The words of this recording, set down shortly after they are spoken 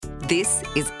This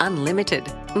is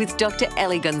Unlimited with Dr.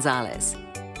 Ellie Gonzalez.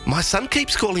 My son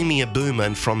keeps calling me a boomer,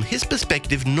 and from his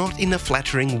perspective, not in a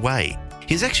flattering way.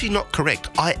 He's actually not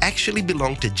correct. I actually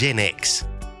belong to Gen X.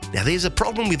 Now, there's a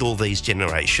problem with all these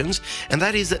generations, and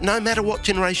that is that no matter what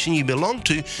generation you belong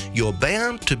to, you're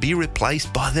bound to be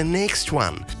replaced by the next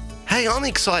one. Hey, I'm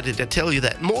excited to tell you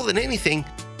that more than anything,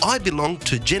 I belong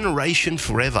to Generation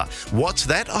Forever. What's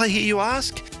that, I hear you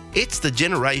ask? It's the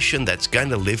generation that's going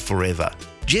to live forever.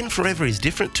 Gen Forever is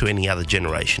different to any other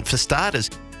generation. For starters,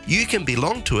 you can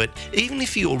belong to it even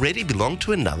if you already belong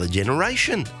to another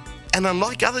generation. And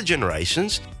unlike other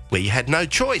generations, where you had no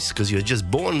choice because you were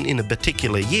just born in a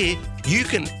particular year, you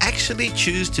can actually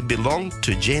choose to belong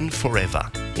to Gen Forever.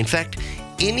 In fact,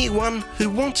 anyone who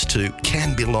wants to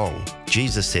can belong.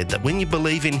 Jesus said that when you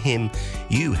believe in Him,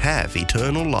 you have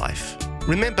eternal life.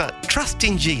 Remember, trust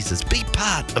in Jesus. Be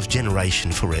part of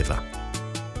Generation Forever.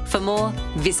 For more,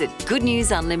 visit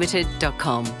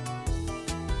goodnewsunlimited.com.